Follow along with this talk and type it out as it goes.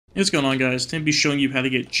Hey, what's going on, guys? Today I'll be showing you how to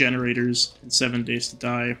get generators in 7 Days to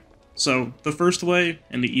Die. So, the first way,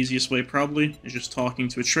 and the easiest way probably, is just talking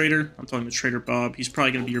to a trader. I'm talking to Trader Bob. He's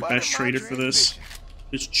probably going to be your best trader for this.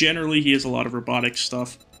 Because generally, he has a lot of robotic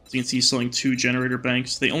stuff. As you can see, he's selling 2 generator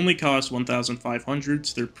banks. They only cost 1,500,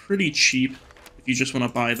 so they're pretty cheap if you just want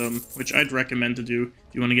to buy them, which I'd recommend to do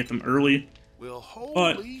if you want to get them early.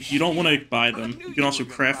 But if you don't want to buy them, you can also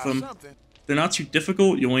craft them. They're not too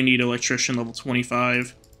difficult. You only need electrician level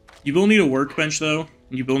 25. You will need a workbench, though,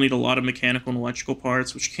 and you will need a lot of mechanical and electrical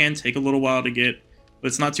parts, which can take a little while to get, but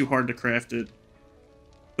it's not too hard to craft it.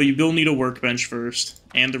 But you will need a workbench first,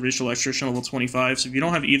 and the rich electrician level 25, so if you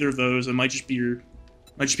don't have either of those, it might just be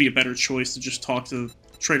a better choice to just talk to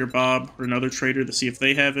Trader Bob or another trader to see if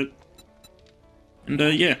they have it. And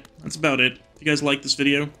yeah, that's about it. If you guys like this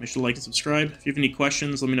video, make sure to like and subscribe. If you have any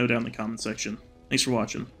questions, let me know down in the comment section. Thanks for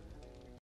watching.